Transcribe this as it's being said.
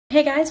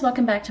Hey guys,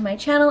 welcome back to my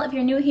channel. If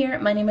you're new here,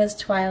 my name is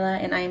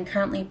Twyla and I am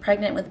currently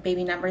pregnant with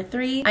baby number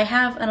 3. I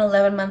have an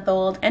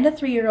 11-month-old and a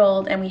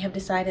 3-year-old, and we have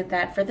decided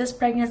that for this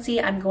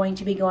pregnancy, I'm going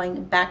to be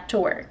going back to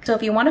work. So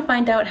if you want to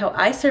find out how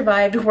I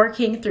survived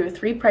working through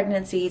 3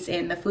 pregnancies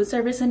in the food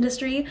service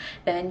industry,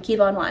 then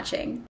keep on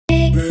watching.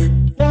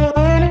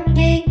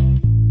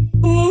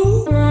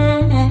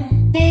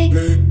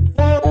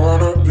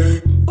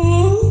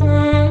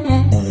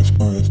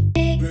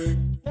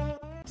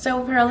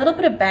 So for a little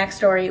bit of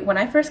backstory, when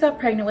I first got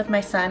pregnant with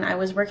my son, I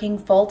was working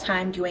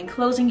full-time doing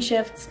closing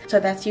shifts. So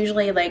that's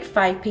usually like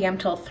 5 p.m.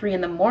 till 3 in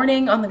the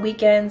morning on the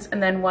weekends,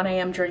 and then 1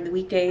 a.m. during the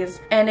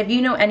weekdays. And if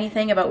you know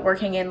anything about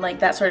working in like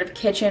that sort of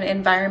kitchen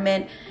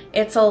environment,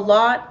 it's a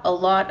lot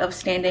of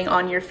standing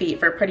on your feet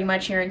for pretty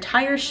much your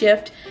entire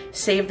shift,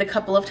 save the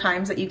couple of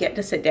times that you get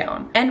to sit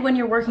down. And when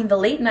you're working the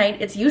late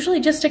night, it's usually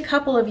just a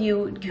couple of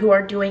you who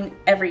are doing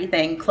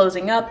everything,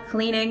 closing up,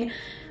 cleaning,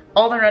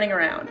 all the running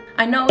around.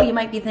 I know you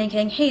might be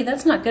thinking, hey,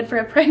 that's not good for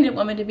a pregnant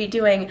woman to be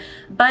doing,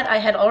 but I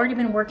had already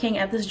been working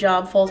at this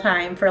job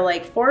full-time for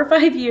like 4 or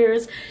 5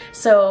 years,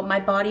 so my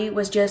body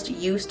was just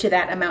used to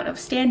that amount of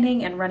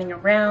standing and running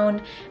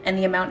around and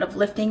the amount of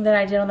lifting that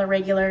I did on the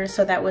regular,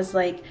 so that was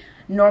like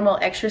normal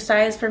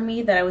exercise for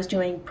me that I was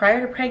doing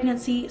prior to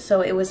pregnancy,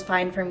 so it was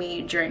fine for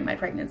me during my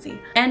pregnancy.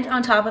 And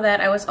on top of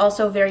that, I was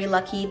also very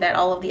lucky that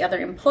all of the other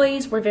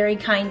employees were very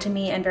kind to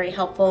me and very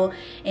helpful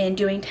in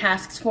doing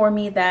tasks for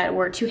me that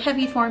were too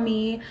heavy for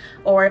me,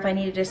 or if I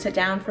needed to sit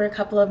down for a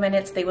couple of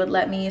minutes, they would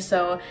let me.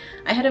 So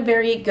I had a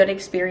very good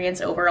experience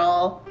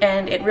overall,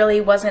 and it really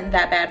wasn't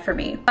that bad for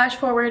me. Flash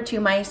forward to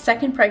my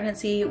second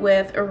pregnancy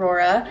with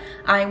Aurora.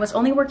 I was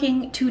only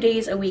working 2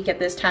 days a week at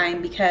this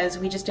time because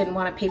we just didn't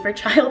want to pay for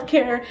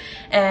childcare,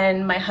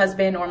 and my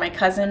husband or my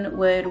cousin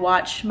would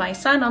watch my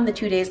son on the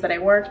 2 days that I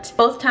worked.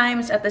 Both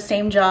times at the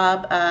same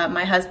job.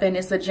 My husband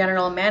is the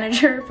general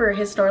manager for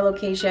his store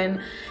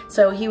location,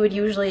 so he would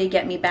usually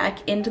get me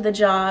back into the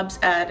jobs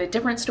at a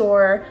different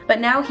store. But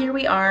now here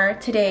we are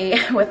today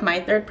with my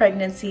 3rd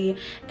pregnancy,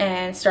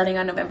 and starting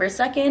on November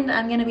 2nd,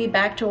 I'm gonna be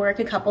back to work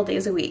a couple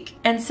days a week.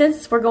 And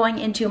since we're going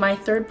into my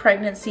 3rd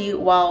pregnancy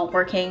while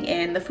working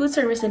in the food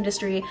service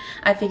industry,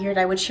 I figured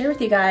I would share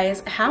with you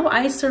guys how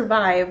I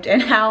survived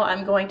and how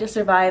I'm going to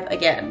survive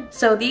again.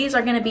 So these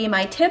are going to be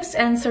my tips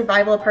and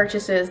survival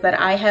purchases that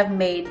I have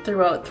made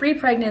throughout 3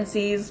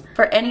 pregnancies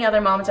for any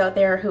other moms out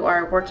there who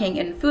are working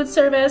in food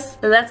service.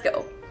 Let's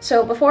go.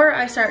 So before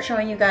I start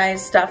showing you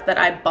guys stuff that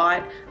I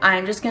bought,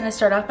 I'm just gonna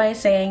start off by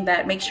saying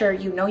that make sure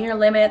you know your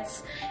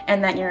limits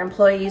and that your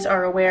employees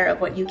are aware of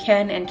what you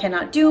can and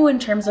cannot do in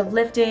terms of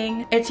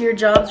lifting. It's your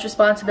job's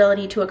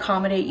responsibility to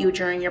accommodate you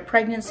during your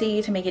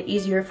pregnancy to make it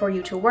easier for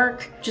you to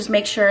work. Just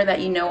make sure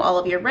that you know all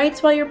of your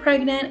rights while you're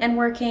pregnant and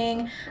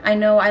working. I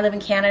know I live in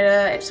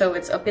Canada, so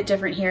it's a bit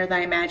different here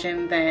than I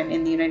imagine than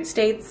in the United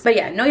States. But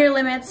yeah, know your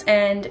limits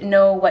and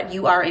know what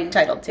you are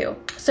entitled to.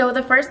 So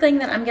the first thing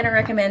that I'm gonna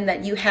recommend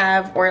that you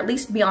have, or at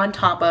least be on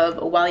top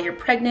of while you're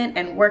pregnant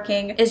and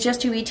working, is just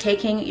to be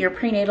taking your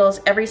prenatals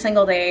every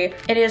single day.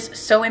 It is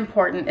so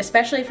important,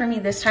 especially for me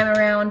this time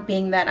around,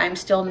 being that I'm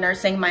still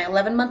nursing my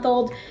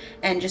 11-month-old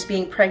and just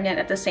being pregnant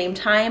at the same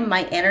time.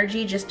 My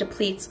energy just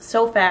depletes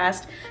so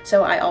fast,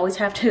 so I always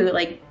have to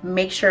like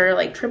make sure,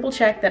 like triple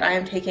check that I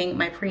am taking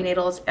my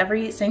prenatals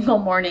every single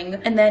morning.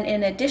 And then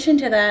in addition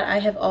to that, I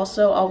have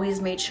also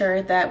always made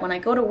sure that when I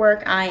go to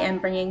work, I am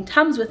bringing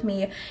Tums with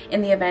me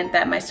in the event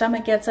that my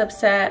stomach gets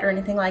upset or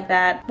anything like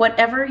that.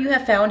 Whatever you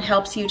have found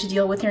helps you to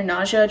deal with your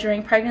nausea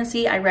during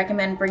pregnancy, I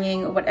recommend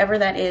bringing whatever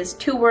that is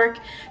to work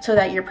so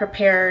that you're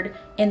prepared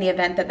in the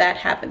event that that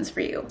happens for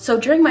you. So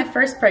during my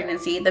first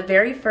pregnancy, the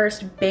very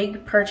first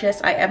big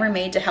purchase I ever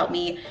made to help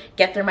me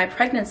get through my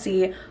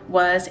pregnancy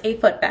was a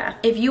foot bath.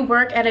 If you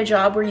work at a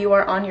job where you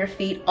are on your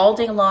feet all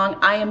day long,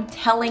 I am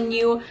telling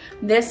you,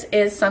 this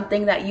is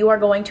something that you are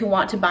going to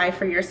want to buy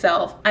for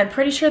yourself. I'm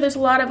pretty sure there's a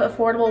lot of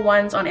affordable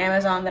ones on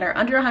Amazon that are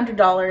under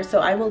 $100, so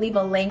I will leave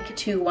a link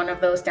to one of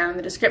those down in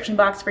the description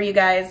box for you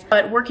guys.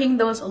 But working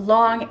those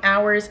long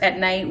hours at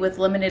night with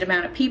limited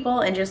amount of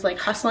people and just like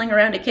hustling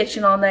around a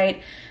kitchen all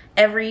night,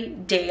 every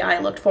day I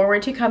looked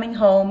forward to coming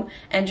home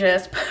and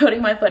just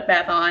putting my foot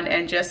bath on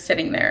and just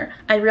sitting there.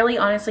 I really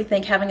honestly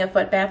think having a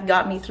foot bath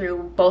got me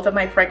through both of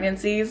my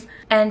pregnancies.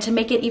 And to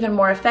make it even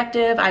more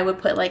effective, I would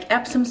put like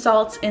Epsom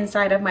salts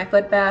inside of my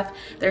foot bath.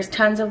 There's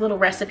tons of little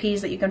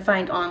recipes that you can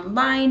find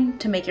online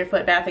to make your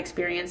foot bath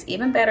experience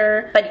even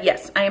better. But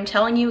yes, I am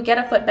telling you, get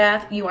a foot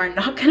bath. You are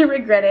not gonna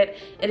regret it.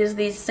 It is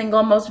the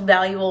single most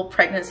valuable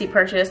pregnancy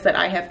purchase that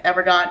I have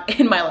ever got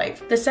in my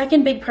life. The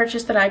second big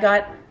purchase that I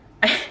got,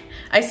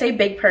 I say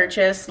big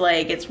purchase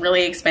like it's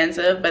really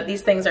expensive, but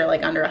these things are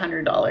like under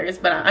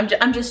 $100, but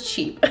I'm just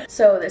cheap.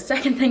 So the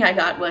second thing I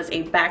got was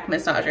a back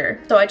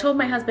massager. So I told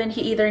my husband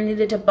he either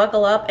needed to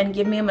buckle up and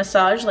give me a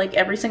massage like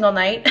every single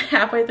night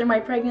halfway through my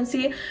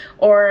pregnancy,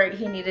 or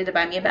he needed to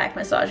buy me a back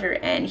massager,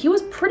 and he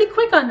was pretty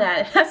quick on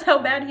that. That's how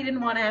bad he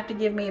didn't want to have to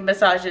give me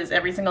massages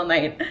every single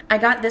night. I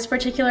got this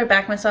particular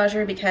back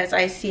massager because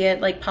I see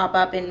it like pop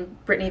up in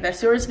Brittany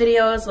Vasseurs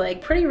videos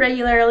like pretty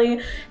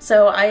regularly,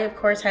 so I of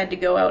course had to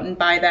go out and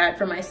buy that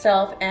for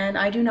myself, and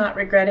I do not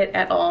regret it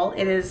at all.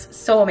 It is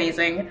so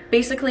amazing.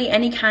 Basically,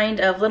 any kind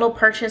of little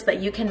purchase that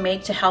you can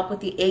make to help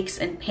with the aches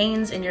and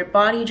pains in your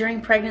body during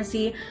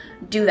pregnancy,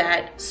 do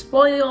that.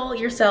 Spoil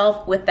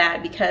yourself with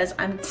that, because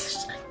I'm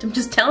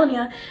just telling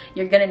you,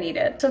 you're gonna need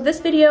it. So this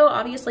video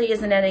obviously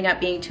isn't ending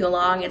up being too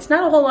long. It's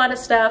not a whole lot of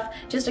stuff,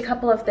 just a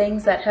couple of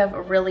things that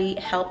have really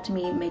helped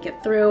me make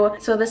it through.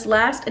 So this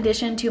last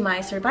addition to my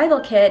survival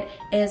kit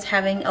is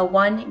having a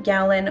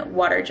 1-gallon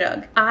water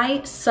jug.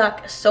 I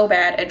suck so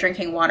bad at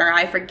drinking water.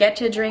 I forget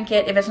to drink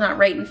it if it's not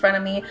right in front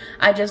of me.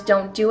 I just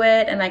don't do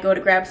it, and I go to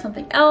grab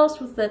something else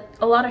with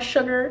a lot of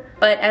sugar.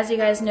 But as you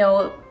guys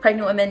know,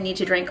 pregnant women need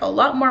to drink a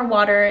lot more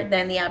water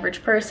than the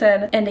average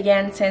person. And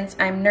again, since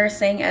I'm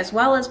nursing as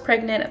well as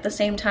pregnant at the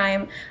same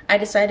time, I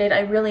decided I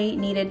really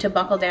needed to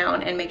buckle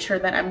down and make sure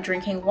that I'm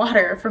drinking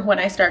water for when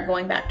I start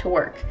going back to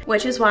work.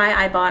 Which is why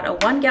I bought a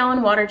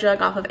 1-gallon water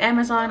jug off of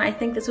Amazon. I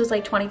think this was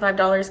like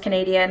 $25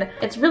 Canadian.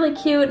 It's really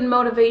cute and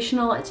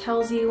motivational. It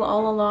tells you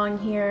all along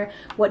here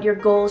what your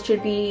goals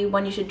should be,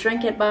 when you should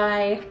drink it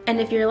by. And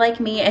if you're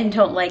like me and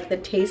don't like the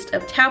taste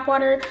of tap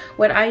water,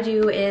 what I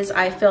do is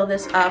I fill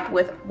this up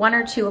with 1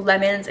 or 2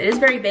 lemons. It is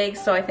very big,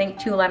 so I think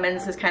 2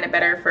 lemons is kind of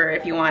better for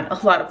if you want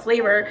a lot of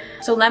flavor.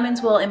 So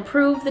lemons will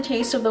improve the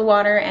taste of the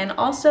water, and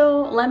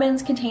also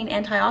lemons contain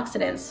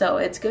antioxidants, so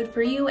it's good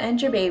for you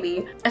and your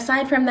baby.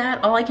 Aside from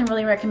that, all I can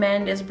really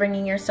recommend is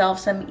bringing yourself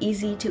some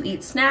easy to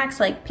eat snacks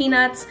like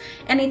peanuts,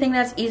 anything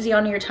that's easy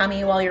on your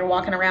tummy while you're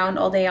walking around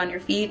all day on your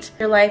feet.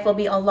 Your life will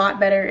be a lot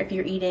better if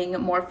you're eating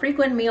more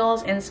frequent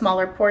meals in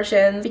smaller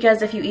portions,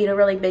 because if you eat a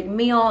really big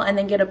meal and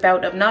then get a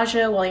bout of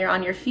nausea while you're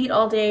on your feet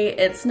all day,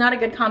 it's not a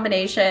good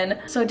combination.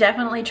 So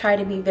definitely try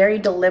to be very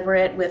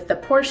deliberate with the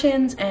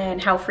portions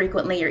and how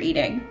frequently you're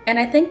eating. And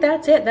I think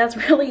that's it. That's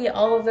really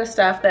all of the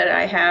stuff that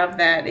I have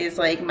that is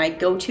like my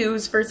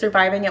go-tos for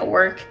surviving at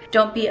work.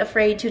 Don't be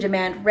afraid to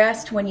demand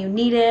rest when you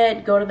need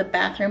it. Go to the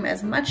bathroom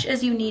as much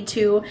as you need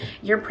to.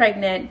 You're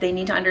pregnant. They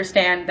need to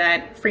understand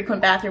that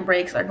frequent bathroom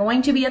breaks are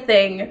going to be a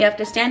thing. You have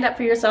to stand up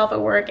for yourself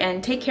at work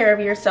and take care of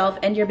yourself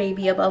and your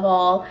baby above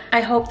all.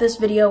 I hope this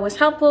video was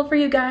helpful for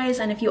you guys,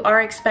 and if you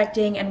are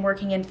expecting and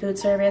working in food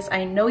service,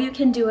 I know you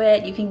can do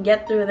it. You can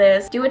get through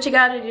this. Do what you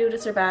gotta do to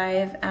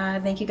survive.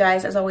 Thank you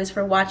guys as always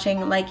for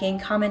watching, liking,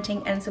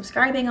 commenting, and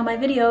subscribing on my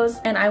videos,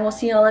 and I will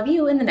see all of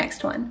you in the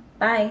next one.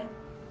 Bye!